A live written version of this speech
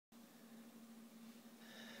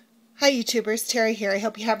Hi YouTubers, Terry here. I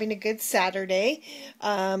hope you're having a good Saturday.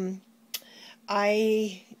 I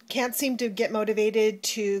can't seem to get motivated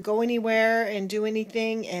to go anywhere and do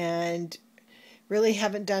anything, and really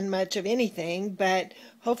haven't done much of anything, but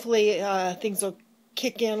hopefully things will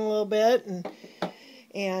kick in a little bit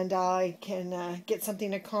and I can get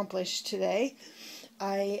something accomplished today.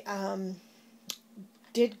 I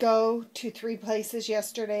did go to 3 places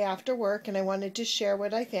yesterday after work, and I wanted to share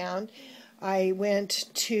what I found. I went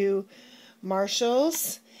to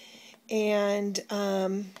Marshall's, and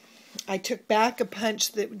I took back a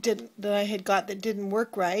punch that I had got that didn't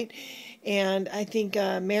work right, and I think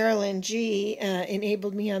Marilyn G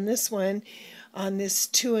enabled me on this one, on this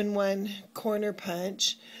 2-in-1 corner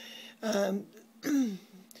punch.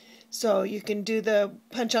 So you can do the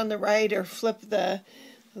punch on the right or flip the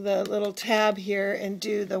little tab here and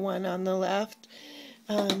do the one on the left.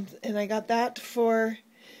 And I got that for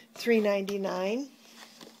 $3.99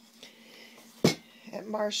 at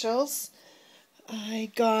Marshall's.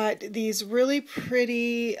 I got these really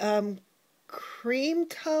pretty cream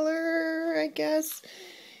color, I guess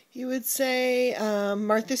you would say,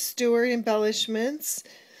 Martha Stewart embellishments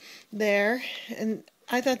there. And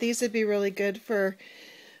I thought these would be really good for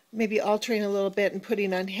maybe altering a little bit and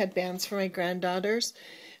putting on headbands for my granddaughters.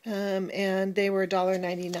 And they were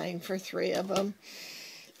 $1.99 for 3 of them.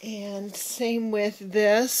 And same with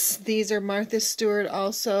this. These are Martha Stewart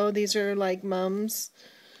also. These are like mums.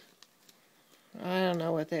 I don't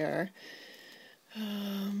know what they are.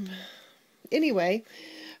 Anyway,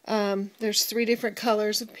 there's 3 different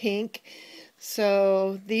colors of pink.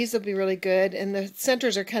 So these will be really good. And the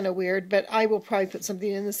centers are kind of weird, but I will probably put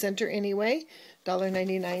something in the center anyway.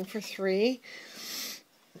 $1.99 for 3.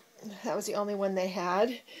 That was the only one they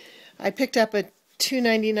had. I picked up a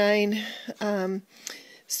 $2.99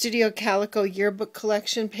 Studio Calico Yearbook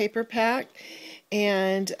Collection paper pack,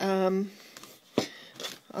 and I'll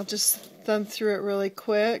just thumb through it really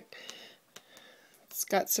quick. It's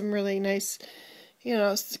got some really nice, you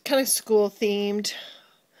know, kind of school themed,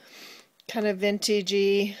 kind of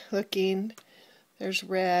vintagey looking. There's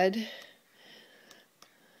red.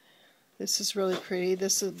 This is really pretty.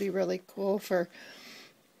 This would be really cool for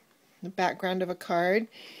the background of a card.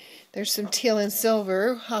 There's some teal and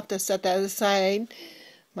silver. I'll have to set that aside.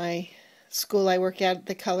 My school I work at,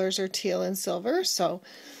 the colors are teal and silver, so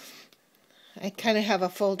I kind of have a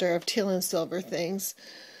folder of teal and silver things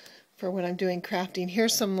for when I'm doing crafting.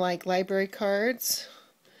 Here's some like library cards.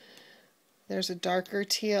 There's a darker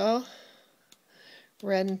teal,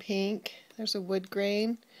 red and pink. There's a wood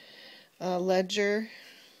grain, a ledger.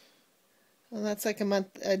 Well, that's like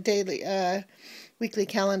a daily, weekly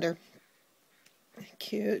calendar.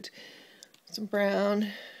 Cute. Some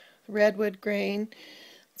brown, redwood grain.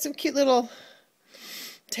 Some cute little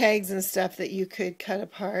tags and stuff that you could cut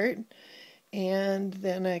apart. And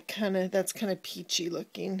then that's kind of peachy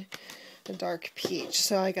looking, a dark peach.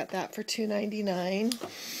 So I got that for $2.99.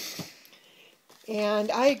 And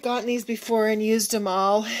I had gotten these before and used them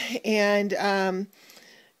all. And they're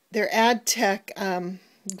AdTech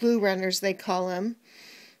glue runners, they call them.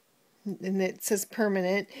 And it says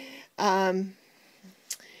permanent.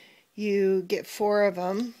 You get 4 of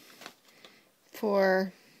them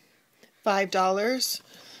for $5,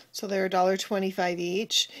 so they're $1.25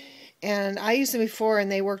 each. And I used them before,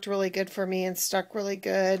 and they worked really good for me and stuck really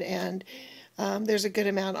good. And there's a good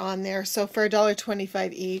amount on there. So for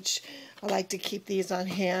 $1.25 each, I like to keep these on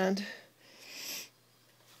hand.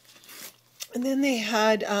 And then they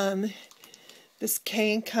had this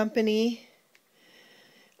K & Company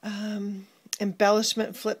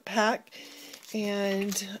embellishment flip pack.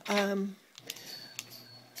 And I'm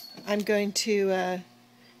going to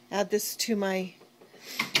add this to my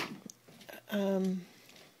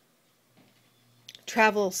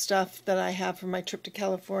travel stuff that I have for my trip to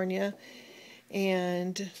California.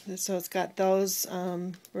 And so it's got those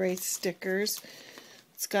race stickers.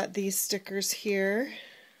 It's got these stickers here,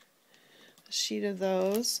 a sheet of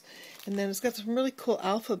those. And then it's got some really cool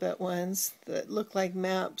alphabet ones that look like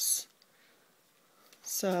maps.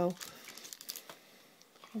 So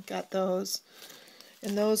I've got those,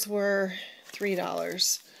 and those were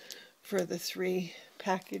 $3 for the 3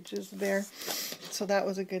 packages there, so that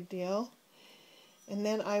was a good deal. And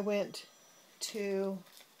then I went to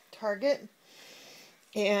Target,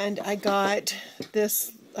 and I got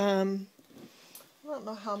this, I don't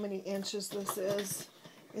know how many inches this is.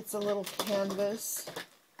 It's a little canvas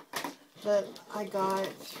that I got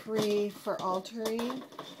 3 for altering.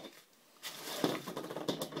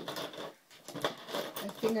 My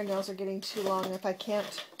fingernails are getting too long if I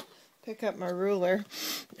can't pick up my ruler.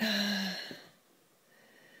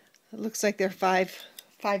 It looks like they're 5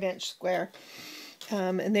 5-inch square.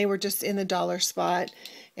 And they were just in the dollar spot,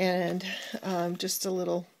 and just a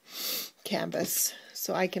little canvas,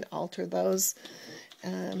 so I can alter those.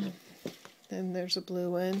 Then there's a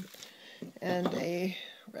blue one and a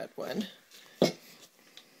red one.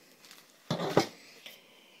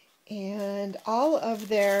 And all of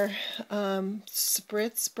their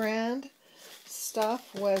Spritz brand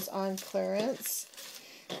stuff was on clearance,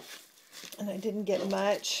 and I didn't get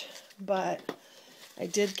much, but I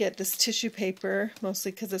did get this tissue paper,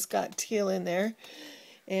 mostly because it's got teal in there,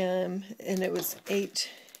 and it was 8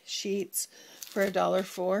 sheets for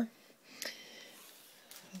 $1.04.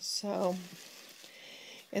 So,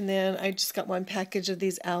 and then I just got 1 package of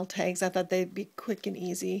these owl tags. I thought they'd be quick and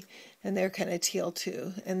easy, and they're kind of teal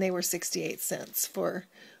too, and they were 68 cents for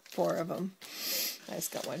 4 of them. I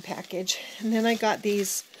just got 1 package. And then I got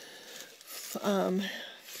these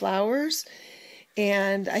flowers,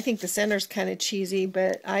 and I think the center's kind of cheesy,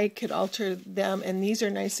 but I could alter them, and these are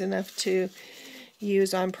nice enough to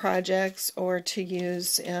use on projects or to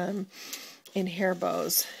use in hair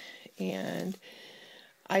bows. And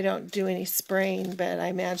I don't do any spraying, but I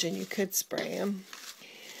imagine you could spray them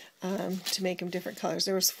to make them different colors.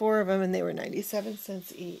 There was 4 of them, and they were 97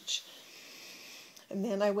 cents each. And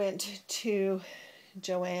then I went to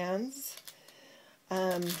Joann's.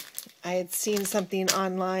 I had seen something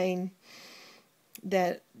online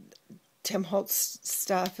that Tim Holtz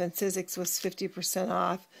stuff and Sizzix was 50%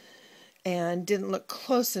 off, and didn't look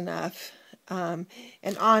close enough. And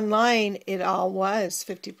online it all was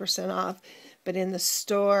 50% off, but in the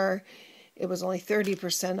store it was only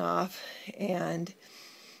 30% off, and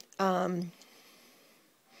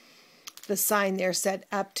the sign there said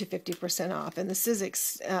up to 50% off, and the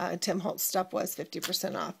Sizzix Tim Holtz stuff was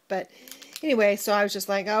 50% off. But anyway, so I was just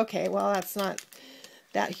like, okay, well, that's not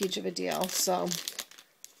that huge of a deal, so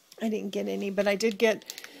I didn't get any. But I did get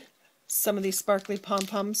some of these sparkly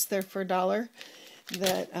pom-poms. They're for $1.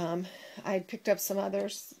 That I had picked up some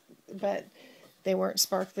others, but they weren't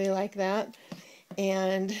sparkly like that.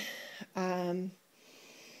 And I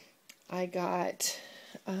got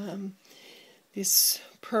these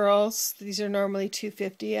pearls. These are normally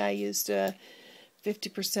 $2.50. I used a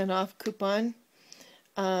 50% off coupon.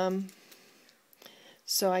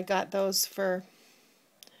 So I got those for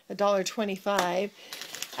 $1.25.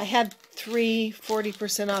 I had 3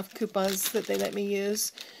 40% off coupons that they let me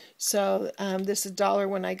use. So this is $1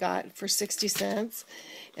 one I got for 60 cents.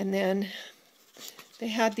 And then they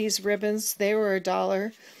had these ribbons. They were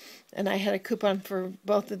 $1. And I had a coupon for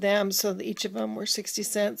both of them, so that each of them were 60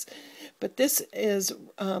 cents. But this is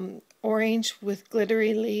orange with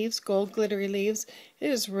glittery leaves, gold glittery leaves. It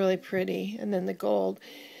is really pretty. And then the gold.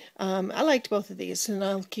 I liked both of these, and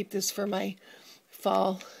I'll keep this for my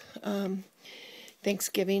fall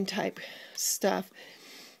Thanksgiving type stuff.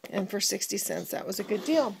 And for 60 cents, that was a good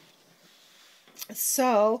deal.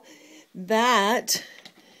 So that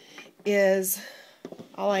is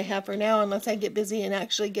all I have for now, unless I get busy and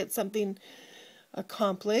actually get something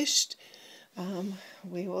accomplished.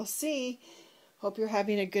 We will see. Hope you're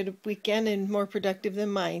having a good weekend and more productive than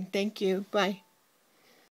mine. Thank you. Bye.